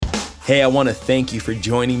Hey, I want to thank you for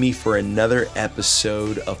joining me for another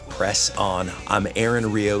episode of Press On. I'm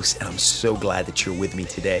Aaron Rios, and I'm so glad that you're with me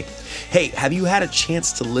today. Hey, have you had a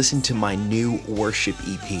chance to listen to my new worship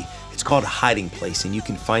EP? It's called Hiding Place, and you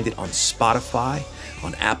can find it on Spotify,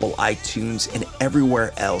 on Apple iTunes, and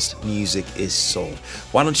everywhere else music is sold.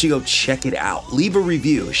 Why don't you go check it out? Leave a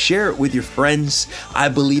review, share it with your friends. I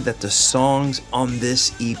believe that the songs on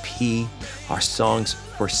this EP are songs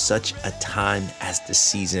for such a time as the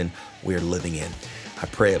season we're living in. I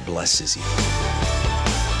pray it blesses you.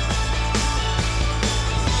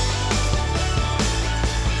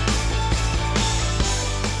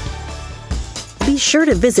 Be sure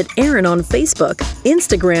to visit Aaron on Facebook,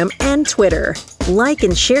 Instagram, and Twitter. Like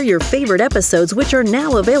and share your favorite episodes, which are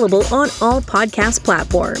now available on all podcast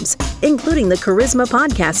platforms, including the Charisma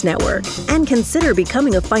Podcast Network. And consider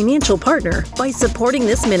becoming a financial partner by supporting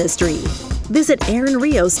this ministry. Visit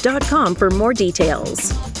AaronRios.com for more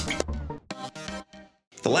details.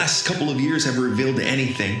 The last couple of years have revealed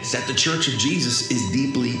anything is that the Church of Jesus is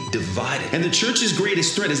deeply divided. And the church's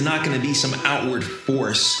greatest threat is not going to be some outward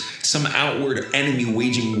force, some outward enemy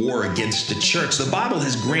waging war against the church. The Bible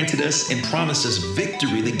has granted us and promised us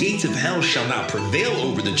victory. The gates of hell shall not prevail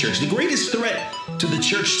over the church. The greatest threat to the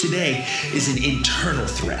church today is an internal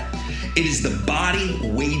threat. It is the body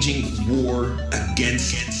waging war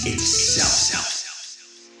against itself.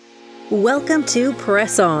 Welcome to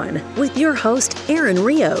Press On with your host, Aaron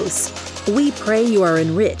Rios. We pray you are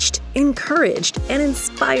enriched, encouraged, and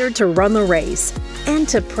inspired to run the race and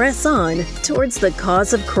to press on towards the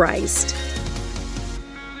cause of Christ.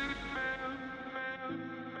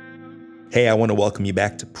 Hey, I want to welcome you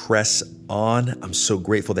back to Press On. I'm so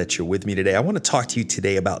grateful that you're with me today. I want to talk to you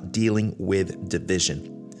today about dealing with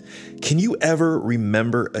division. Can you ever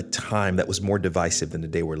remember a time that was more divisive than the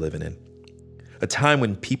day we're living in? A time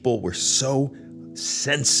when people were so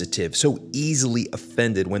sensitive, so easily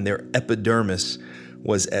offended, when their epidermis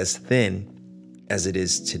was as thin as it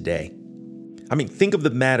is today. I mean, think of the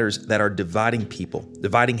matters that are dividing people,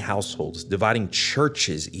 dividing households, dividing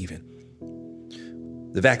churches even.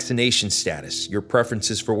 The vaccination status, your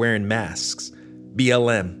preferences for wearing masks,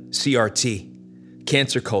 BLM, CRT,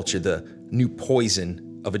 cancer culture, the new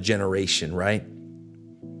poison of a generation, right?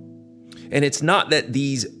 And it's not that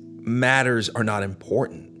these matters are not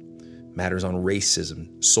important. Matters on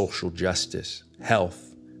racism, social justice,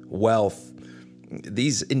 health, wealth.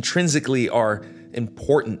 These intrinsically are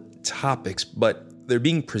important topics, but they're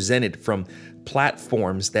being presented from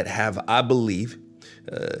platforms that have, I believe,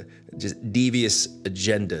 just devious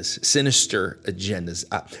agendas, sinister agendas.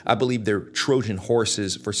 I believe they're Trojan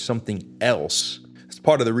horses for something else. It's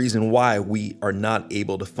part of the reason why we are not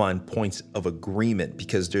able to find points of agreement,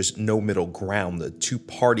 because there's no middle ground. The two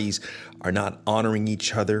parties are not honoring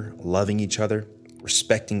each other, loving each other,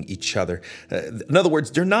 respecting each other. In other words,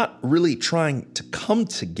 they're not really trying to come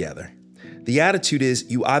together. The attitude is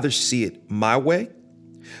you either see it my way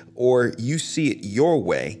or you see it your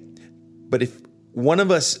way. But if one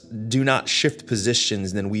of us do not shift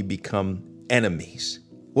positions, then we become enemies.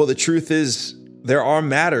 Well, the truth is, there are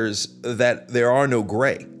matters that there are no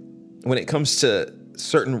gray. When it comes to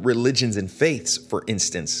certain religions and faiths, for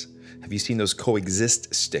instance, have you seen those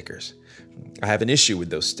coexist stickers? I have an issue with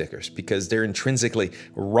those stickers because they're intrinsically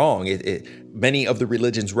wrong. Many of the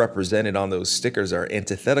religions represented on those stickers are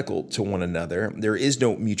antithetical to one another. There is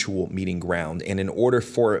no mutual meeting ground. And in order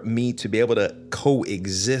for me to be able to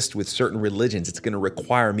coexist with certain religions, it's going to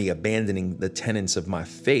require me abandoning the tenets of my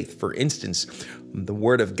faith. For instance, the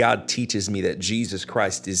Word of God teaches me that Jesus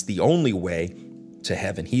Christ is the only way to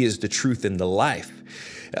heaven. He is the truth and the life.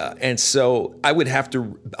 And so I would have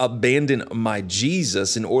to abandon my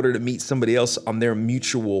Jesus in order to meet somebody else on their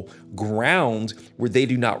mutual ground where they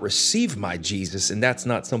do not receive my Jesus. And that's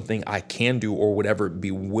not something I can do or would ever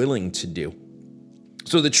be willing to do.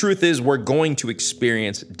 So the truth is, we're going to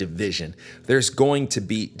experience division. There's going to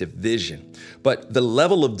be division. But the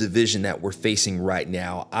level of division that we're facing right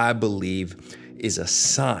now, I believe, is a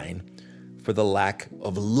sign for the lack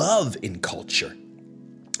of love in culture.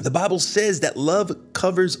 The Bible says that love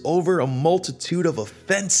covers over a multitude of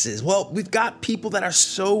offenses. Well, we've got people that are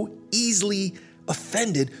so easily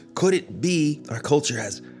offended. Could it be our culture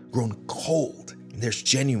has grown cold and there's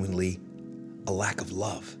genuinely a lack of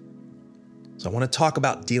love? So I want to talk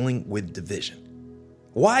about dealing with division.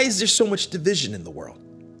 Why is there so much division in the world?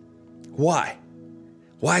 Why?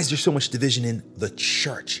 Why is there so much division in the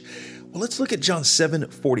church? Well, let's look at John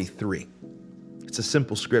 7:43. It's a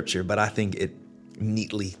simple scripture, but I think it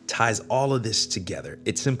neatly ties all of this together.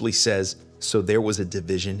 It simply says, so there was a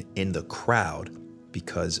division in the crowd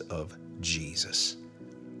because of Jesus.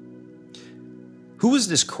 Who is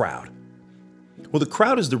this crowd? Well, the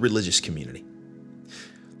crowd is the religious community.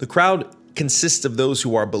 The crowd consists of those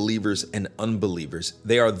who are believers and unbelievers.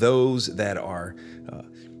 They are those that are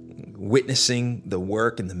witnessing the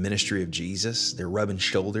work and the ministry of Jesus. They're rubbing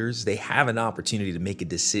shoulders. They have an opportunity to make a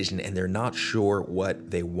decision, and they're not sure what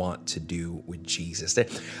they want to do with Jesus.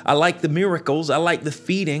 I like the miracles. I like the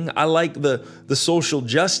feeding. I like the social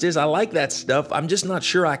justice. I like that stuff. I'm just not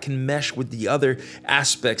sure I can mesh with the other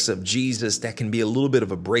aspects of Jesus that can be a little bit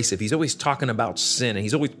of abrasive. He's always talking about sin, and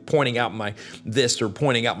he's always pointing out my this or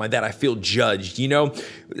pointing out my that. I feel judged. You know,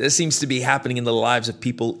 this seems to be happening in the lives of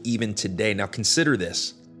people even today. Now consider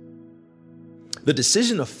this. The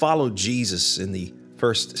decision to follow Jesus in the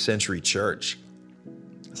first century church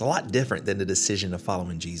is a lot different than the decision of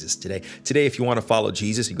following Jesus today. Today, if you want to follow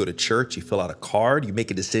Jesus, you go to church, you fill out a card, you make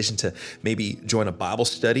a decision to maybe join a Bible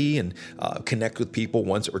study and connect with people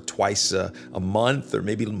once or twice a month, or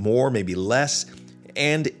maybe more, maybe less.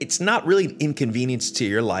 And it's not really an inconvenience to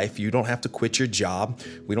your life. You don't have to quit your job.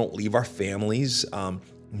 We don't leave our families.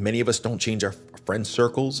 Many of us don't change our friend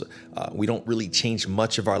circles. We don't really change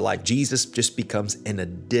much of our life. Jesus just becomes an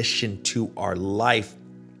addition to our life.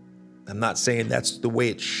 I'm not saying that's the way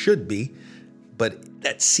it should be, but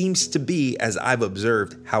that seems to be, as I've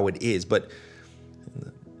observed, how it is. But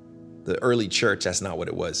the early church, that's not what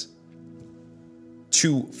it was.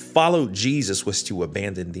 To follow Jesus was to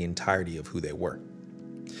abandon the entirety of who they were.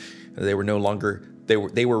 They were no longer,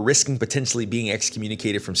 they were risking potentially being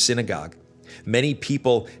excommunicated from synagogue. Many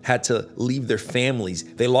people had to leave their families.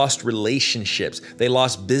 They lost relationships. They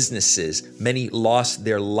lost businesses. Many lost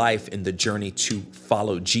their life in the journey to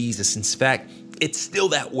follow Jesus. In fact, it's still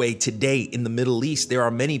that way today in the Middle East. There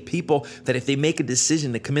are many people that if they make a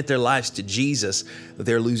decision to commit their lives to Jesus,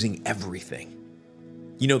 they're losing everything.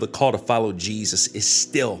 You know, the call to follow Jesus is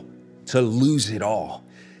still to lose it all.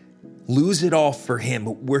 Lose it all for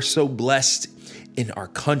him. We're so blessed in our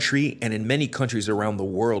country and in many countries around the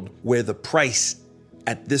world where the price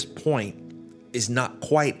at this point is not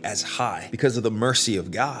quite as high because of the mercy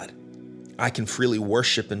of God. I can freely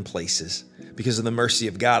worship in places. Because of the mercy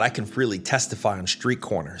of God, I can freely testify on street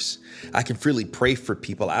corners. I can freely pray for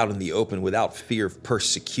people out in the open without fear of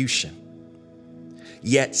persecution.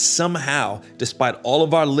 Yet somehow, despite all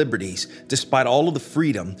of our liberties, despite all of the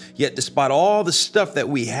freedom, yet despite all the stuff that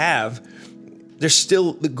we have, there's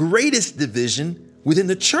still the greatest division within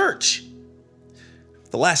the church.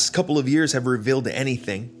 The last couple of years have revealed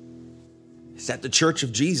anything, is that the church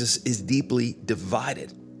of Jesus is deeply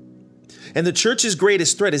divided. And the church's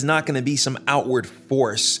greatest threat is not going to be some outward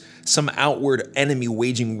force, some outward enemy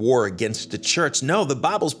waging war against the church. No, the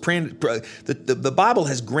Bible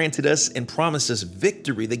has granted us and promised us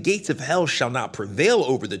victory. The gates of hell shall not prevail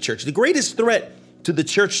over the church. The greatest threat to the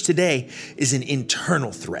church today is an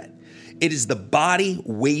internal threat. It is the body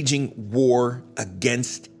waging war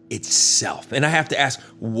against itself. And I have to ask,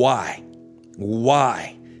 why?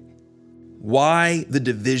 Why the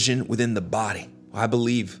division within the body? I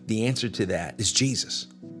believe the answer to that is Jesus.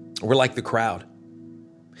 We're like the crowd.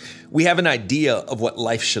 We have an idea of what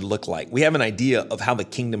life should look like. We have an idea of how the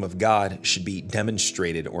kingdom of God should be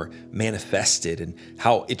demonstrated or manifested and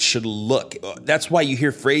how it should look. That's why you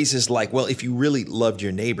hear phrases like, well, if you really loved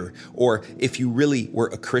your neighbor, or if you really were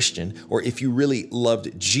a Christian, or if you really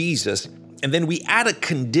loved Jesus. And then we add a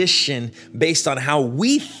condition based on how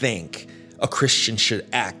we think a Christian should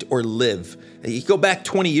act or live. You go back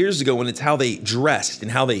 20 years ago when it's how they dressed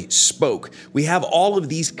and how they spoke. We have all of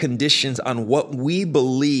these conditions on what we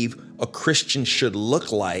believe a Christian should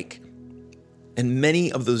look like. And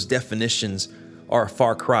many of those definitions are a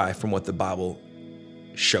far cry from what the Bible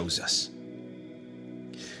shows us.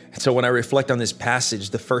 And so when I reflect on this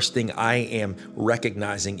passage, the first thing I am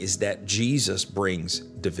recognizing is that Jesus brings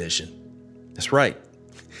division. That's right.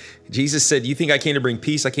 Jesus said, you think I came to bring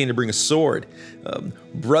peace? I came to bring a sword.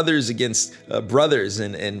 Brothers against brothers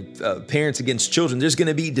and parents against children. There's going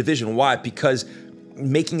to be division. Why? Because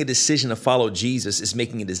making a decision to follow Jesus is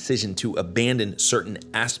making a decision to abandon certain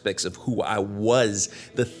aspects of who I was,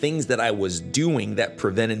 the things that I was doing that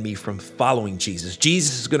prevented me from following Jesus.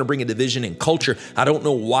 Jesus is going to bring a division in culture. I don't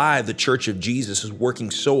know why the Church of Jesus is working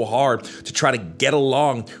so hard to try to get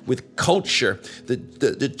along with culture.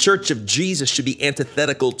 The Church of Jesus should be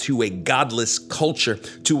antithetical to a godless culture,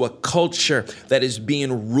 to a culture that is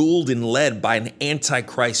being ruled and led by an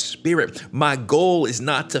antichrist spirit. My goal is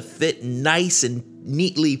not to fit nice and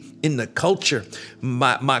neatly in the culture.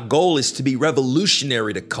 My goal is to be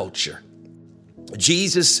revolutionary to culture.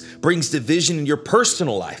 Jesus brings division in your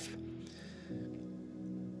personal life.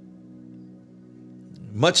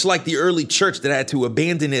 Much like the early church that had to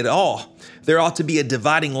abandon it all, there ought to be a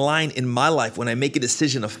dividing line in my life when I make a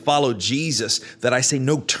decision to follow Jesus, that I say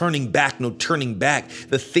no turning back, no turning back.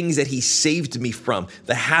 The things that he saved me from,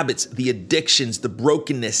 the habits, the addictions, the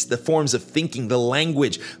brokenness, the forms of thinking, the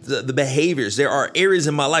language, the behaviors. There are areas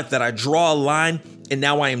in my life that I draw a line, and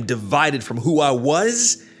now I am divided from who I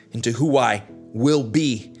was into who I will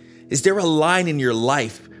be. Is there a line in your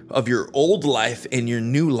life of your old life and your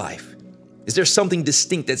new life? Is there something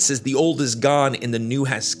distinct that says the old is gone and the new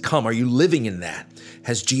has come? Are you living in that?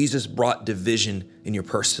 Has Jesus brought division in your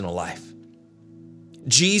personal life?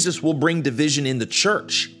 Jesus will bring division in the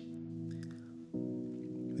church.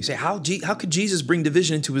 You say, how could Jesus bring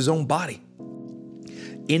division into his own body?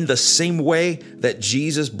 In the same way that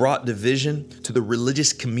Jesus brought division to the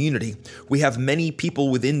religious community, we have many people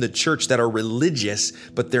within the church that are religious,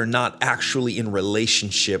 but they're not actually in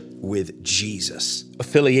relationship with Jesus.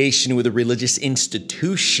 Affiliation with a religious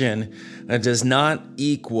institution does not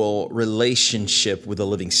equal relationship with a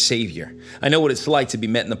living Savior. I know what it's like to be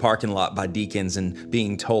met in the parking lot by deacons and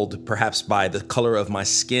being told, perhaps by the color of my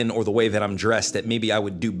skin or the way that I'm dressed, that maybe I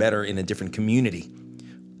would do better in a different community.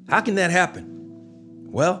 How can that happen?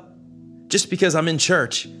 Well, just because I'm in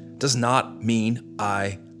church does not mean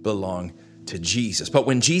I belong to Jesus. But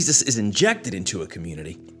when Jesus is injected into a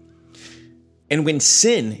community, and when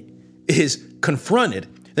sin is confronted,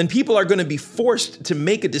 then people are going to be forced to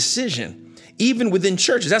make a decision, even within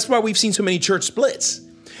churches. That's why we've seen so many church splits.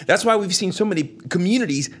 That's why we've seen so many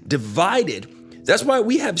communities divided. That's why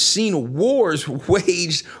we have seen wars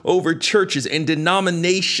waged over churches and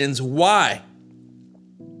denominations. Why?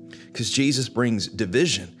 Because Jesus brings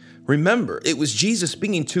division. Remember, it was Jesus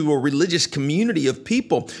speaking to a religious community of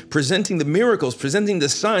people, presenting the miracles, presenting the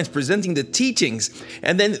signs, presenting the teachings.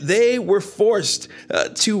 And then they were forced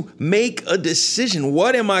to make a decision.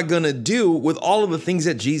 What am I going to do with all of the things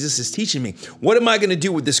that Jesus is teaching me? What am I going to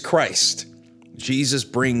do with this Christ? Jesus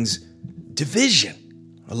brings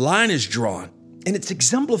division. A line is drawn. And it's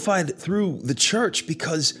exemplified through the church,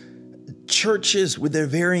 because churches with their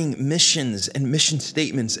varying missions and mission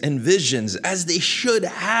statements and visions, as they should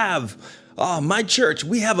have. My church,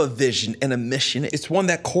 we have a vision and a mission. It's one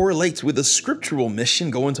that correlates with a scriptural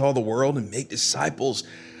mission, go into all the world and make disciples.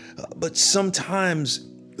 But sometimes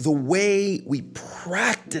the way we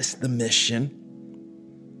practice the mission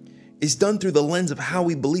is done through the lens of how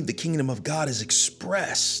we believe the kingdom of God is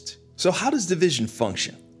expressed. So how does division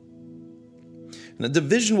function? Now,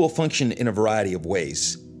 division will function in a variety of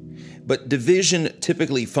ways. But division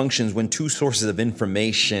typically functions when two sources of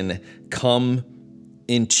information come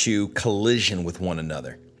into collision with one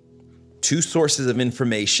another. Two sources of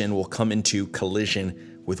information will come into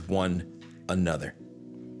collision with one another.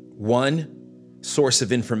 One source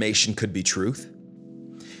of information could be truth,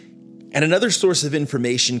 and another source of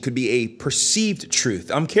information could be a perceived truth.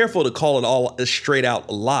 I'm careful to call it all a straight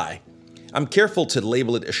out lie. I'm careful to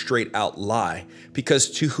label it a straight out lie, because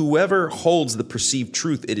to whoever holds the perceived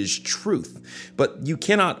truth, it is truth. But you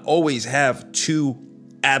cannot always have two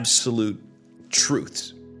absolute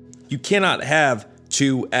truths. You cannot have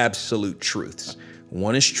two absolute truths.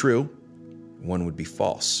 One is true, one would be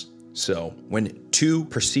false. So when two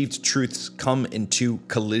perceived truths come into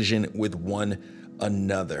collision with one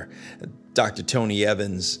another, Dr. Tony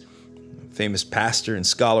Evans, famous pastor and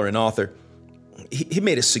scholar and author, he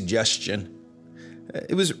made a suggestion.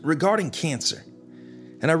 It was regarding cancer.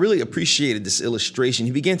 And I really appreciated this illustration.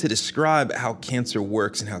 He began to describe how cancer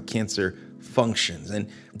works and how cancer functions. And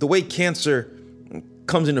the way cancer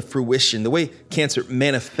comes into fruition, the way cancer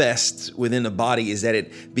manifests within the body, is that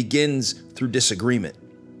it begins through disagreement.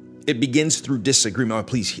 It begins through disagreement. Oh,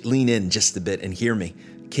 please lean in just a bit and hear me.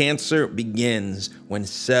 Cancer begins when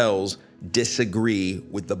cells disagree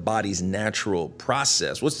with the body's natural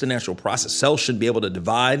process. What's the natural process? Cells should be able to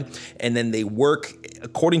divide, and then they work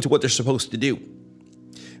according to what they're supposed to do.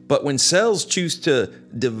 But when cells choose to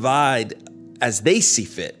divide as they see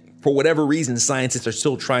fit, for whatever reason, scientists are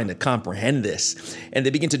still trying to comprehend this, and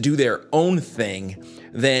they begin to do their own thing,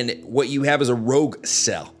 then what you have is a rogue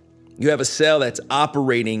cell. You have a cell that's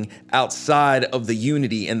operating outside of the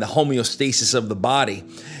unity and the homeostasis of the body.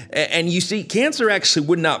 And you see, cancer actually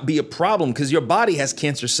would not be a problem, because your body has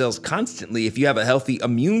cancer cells constantly. If you have a healthy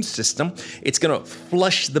immune system, it's going to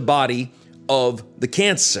flush the body of the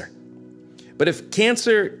cancer. But if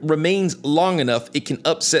cancer remains long enough, it can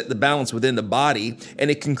upset the balance within the body,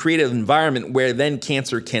 and it can create an environment where then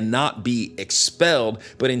cancer cannot be expelled,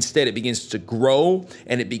 but instead it begins to grow,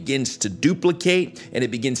 and it begins to duplicate, and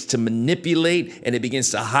it begins to manipulate, and it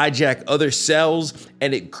begins to hijack other cells,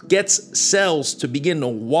 and it gets cells to begin to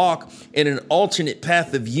walk in an alternate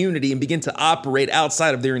path of unity and begin to operate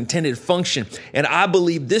outside of their intended function. And I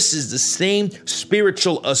believe this is the same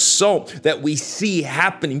spiritual assault that we see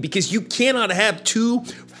happening, because you cannot have two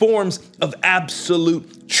forms of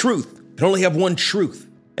absolute truth. You can only have one truth.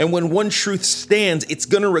 And when one truth stands, it's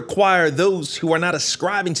going to require those who are not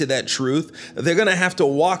ascribing to that truth, they're going to have to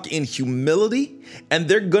walk in humility, and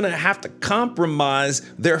they're going to have to compromise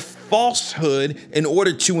their falsehood in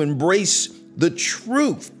order to embrace the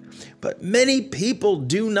truth. But many people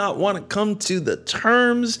do not want to come to the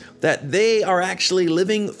terms that they are actually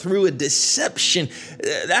living through a deception.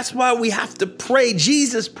 That's why we have to pray.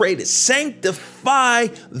 Jesus prayed to sanctify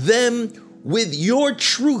them with your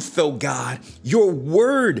truth, oh God. Your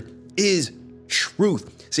word is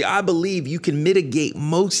truth. See, I believe you can mitigate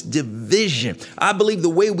most division. I believe the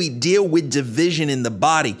way we deal with division in the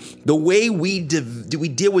body, the way we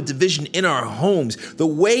deal with division in our homes, the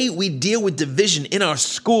way we deal with division in our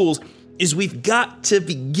schools, is we've got to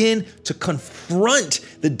begin to confront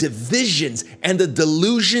the divisions and the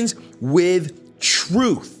delusions with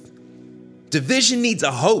truth. Division needs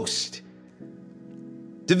a host.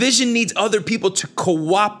 Division needs other people to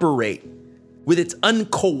cooperate with its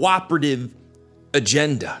uncooperative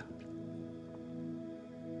agenda.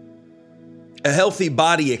 A healthy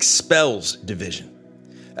body expels division.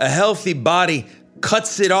 A healthy body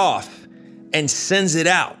cuts it off and sends it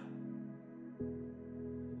out.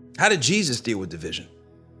 How did Jesus deal with division?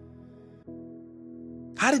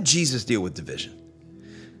 How did Jesus deal with division?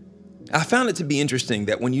 I found it to be interesting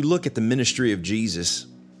that when you look at the ministry of Jesus,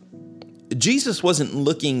 Jesus wasn't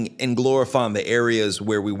looking and glorifying the areas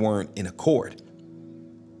where we weren't in accord.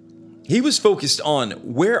 He was focused on,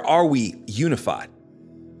 where are we unified?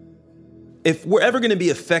 If we're ever going to be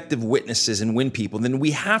effective witnesses and win people, then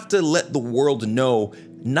we have to let the world know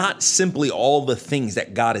not simply all the things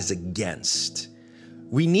that God is against.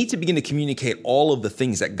 We need to begin to communicate all of the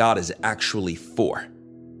things that God is actually for.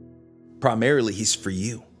 Primarily, He's for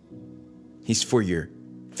you. He's for your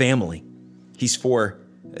family. He's for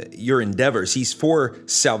your endeavors. He's for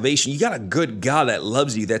salvation. You got a good God that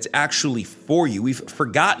loves you, that's actually for you. We've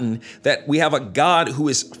forgotten that we have a God who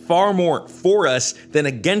is far more for us than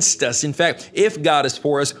against us. In fact, if God is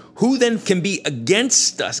for us, who then can be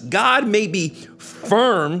against us? God may be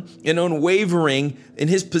firm and unwavering in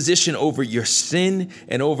His position over your sin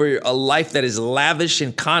and over a life that is lavish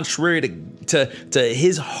and contrary to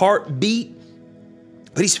His heartbeat,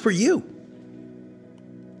 but He's for you.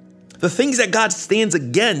 The things that God stands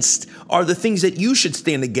against are the things that you should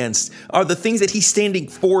stand against, are the things that He's standing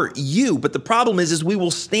for you. But the problem is we will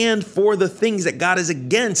stand for the things that God is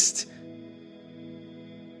against.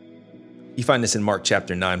 You find this in Mark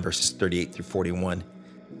chapter 9, verses 38 through 41.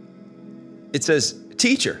 It says,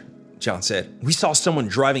 "Teacher," John said, "we saw someone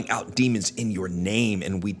driving out demons in your name,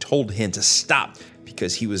 and we told him to stop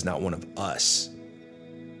because he was not one of us."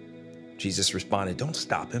 Jesus responded, "Don't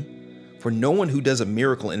stop him. For no one who does a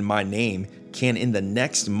miracle in my name can in the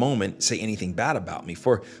next moment say anything bad about me.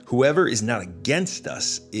 For whoever is not against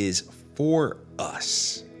us is for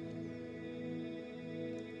us."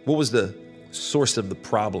 What was the source of the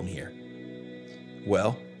problem here?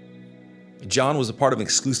 Well, John was a part of an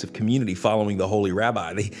exclusive community following the Holy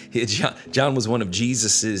Rabbi. John was one of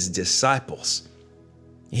Jesus's disciples.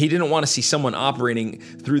 He didn't want to see someone operating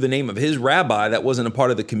through the name of his rabbi that wasn't a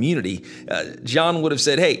part of the community. John would have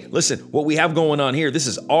said, "Hey, listen, what we have going on here, this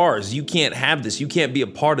is ours. You can't have this. You can't be a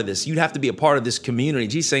part of this. You'd have to be a part of this community."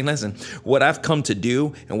 Jesus saying, "Listen, what I've come to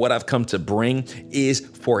do and what I've come to bring is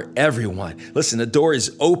for everyone. Listen, the door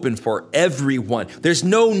is open for everyone. There's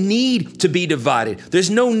no need to be divided. There's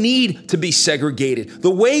no need to be segregated. The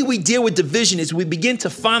way we deal with division is we begin to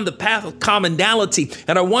find the path of commonality.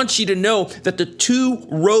 And I want you to know that the two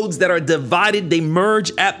roads that are divided, they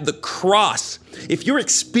merge at the cross. If you're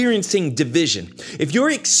experiencing division, if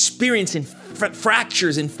you're experiencing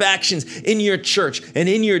fractures and factions in your church and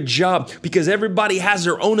in your job because everybody has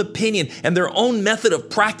their own opinion and their own method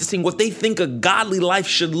of practicing what they think a godly life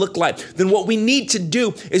should look like, then what we need to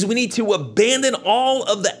do is we need to abandon all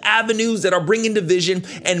of the avenues that are bringing division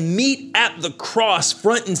and meet at the cross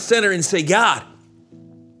front and center and say, "God,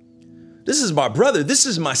 this is my brother. This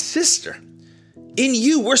is my sister. In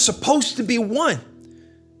you, we're supposed to be one."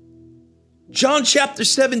 John chapter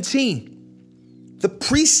 17, The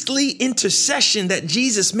priestly intercession that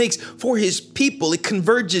Jesus makes for his people, it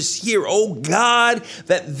converges here. Oh God,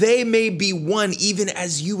 that they may be one, even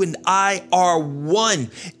as you and I are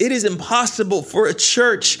one. It is impossible for a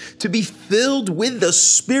church to be filled with the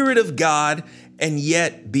Spirit of God and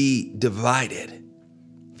yet be divided.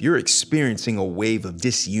 If you're experiencing a wave of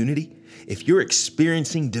disunity, if you're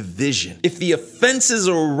experiencing division, if the offenses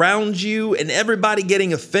around you and everybody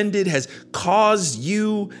getting offended has caused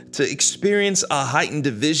you to experience a heightened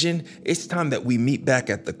division, it's time that we meet back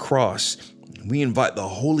at the cross. We invite the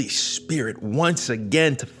Holy Spirit once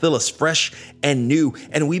again to fill us fresh and new,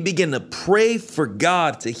 and we begin to pray for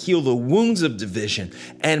God to heal the wounds of division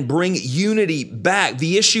and bring unity back.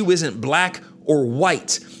 The issue isn't black or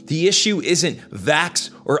white. The issue isn't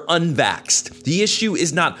vaxxed or unvaxxed. The issue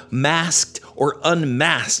is not masked or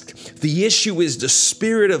unmasked. The issue is the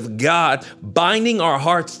Spirit of God binding our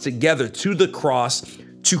hearts together to the cross,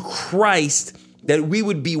 to Christ, that we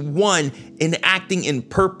would be one in acting in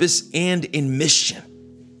purpose and in mission.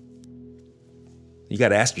 You got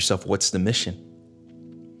to ask yourself, what's the mission?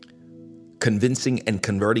 Convincing and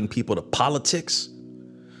converting people to politics,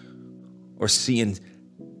 or seeing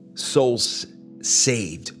souls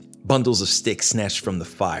saved, bundles of sticks snatched from the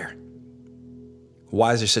fire?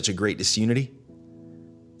 Why is there such a great disunity?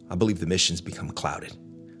 I believe the mission's become clouded.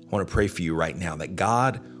 I want to pray for you right now that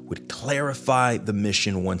God would clarify the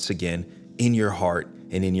mission once again in your heart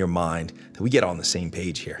and in your mind, that we get on the same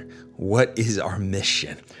page here. What is our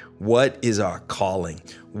mission? What is our calling?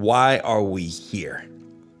 Why are we here?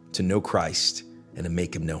 To know Christ and to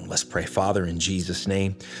make him known. Let's pray. Father, in Jesus'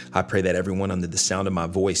 name, I pray that everyone under the sound of my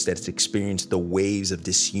voice that's experienced the waves of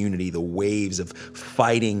disunity, the waves of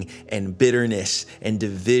fighting and bitterness and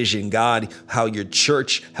division, God, how your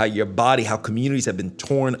church, how your body, how communities have been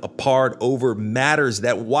torn apart over matters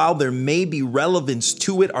that, while there may be relevance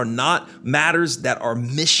to it, are not matters that are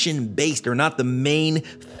mission-based. They're not the main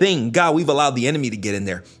thing. God, we've allowed the enemy to get in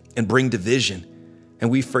there and bring division. And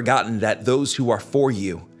we've forgotten that those who are for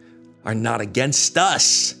you are not against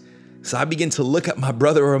us. So I begin to look at my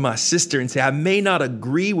brother or my sister and say, I may not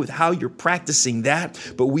agree with how you're practicing that,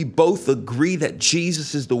 but we both agree that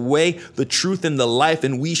Jesus is the way, the truth, and the life,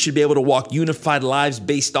 and we should be able to walk unified lives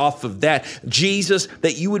based off of that. Jesus,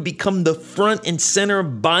 that you would become the front and center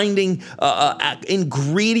binding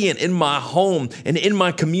ingredient in my home and in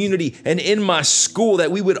my community and in my school, that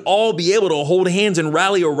we would all be able to hold hands and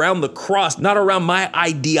rally around the cross, not around my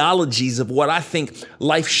ideologies of what I think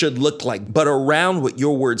life should look like, but around what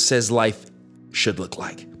your word says life should look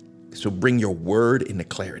like. So bring your word into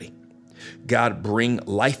clarity. God, bring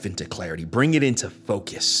life into clarity. Bring it into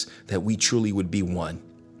focus, that we truly would be one,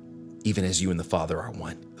 even as you and the Father are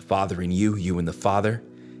one. The Father in you, you and the Father,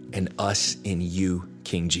 and us in you,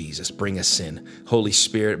 King Jesus. Bring us in. Holy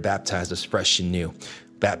Spirit, baptize us fresh and new,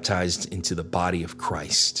 baptized into the body of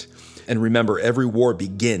Christ. And remember, every war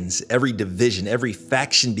begins, every division, every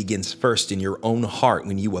faction begins first in your own heart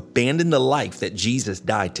when you abandon the life that Jesus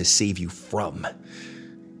died to save you from.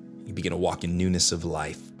 You begin to walk in newness of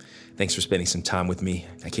life. Thanks for spending some time with me.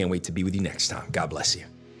 I can't wait to be with you next time. God bless you.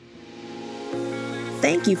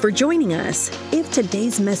 Thank you for joining us. If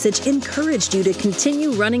today's message encouraged you to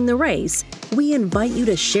continue running the race, we invite you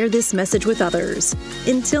to share this message with others.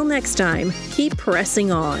 Until next time, keep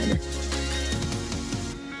pressing on.